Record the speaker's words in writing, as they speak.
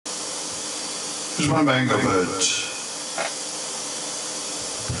Here's my mango bed.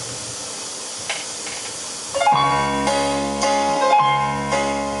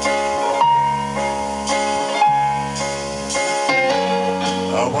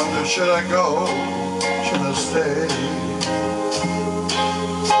 I wonder, should I go? Should I stay?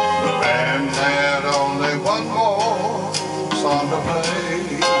 The band had only one more song to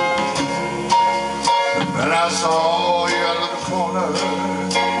play, and then I saw you out of the corner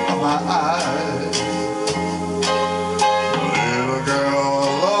of my eye. A little girl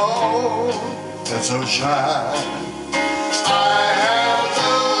alone and so shy.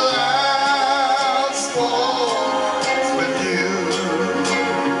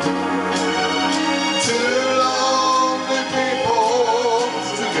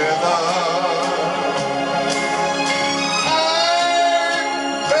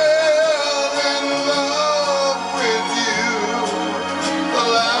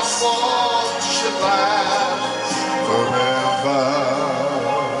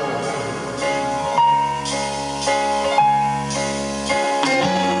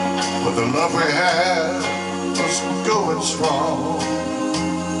 But the love we had was going strong.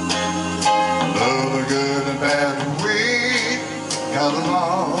 Though the good and bad we got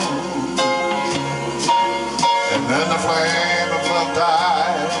along. And then the flame of love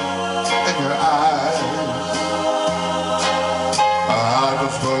died in your eyes. My heart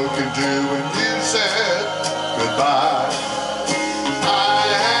was broken too when you said goodbye. I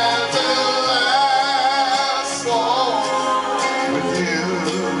had the last walk with you.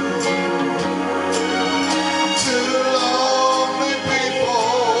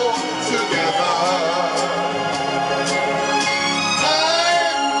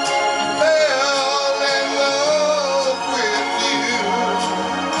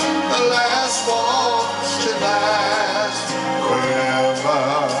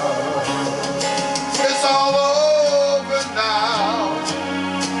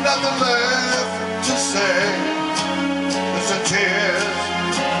 Left to say, it's the tears,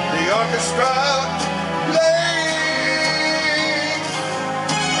 the orchestra playing,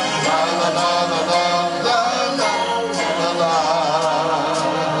 la la la.